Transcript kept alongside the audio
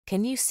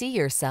Can you see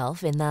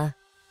yourself in the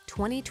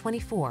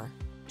 2024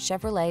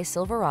 Chevrolet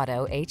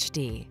Silverado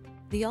HD?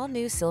 The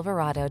all-new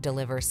Silverado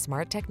delivers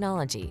smart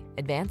technology,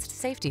 advanced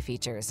safety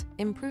features,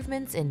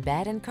 improvements in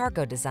bed and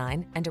cargo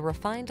design, and a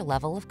refined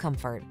level of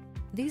comfort.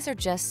 These are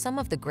just some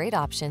of the great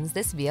options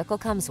this vehicle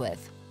comes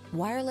with: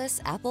 wireless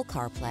Apple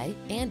CarPlay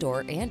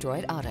and/or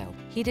Android Auto,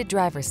 heated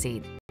driver's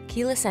seat,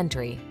 keyless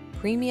entry,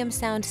 premium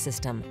sound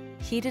system,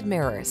 heated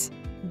mirrors,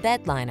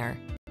 bed liner,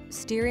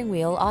 steering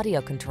wheel audio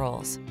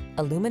controls,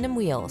 aluminum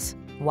wheels,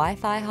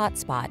 Wi-Fi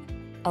hotspot,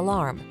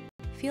 alarm.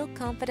 Feel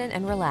confident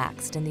and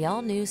relaxed in the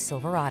all-new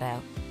Silverado.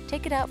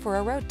 Take it out for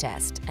a road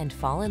test and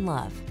fall in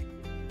love.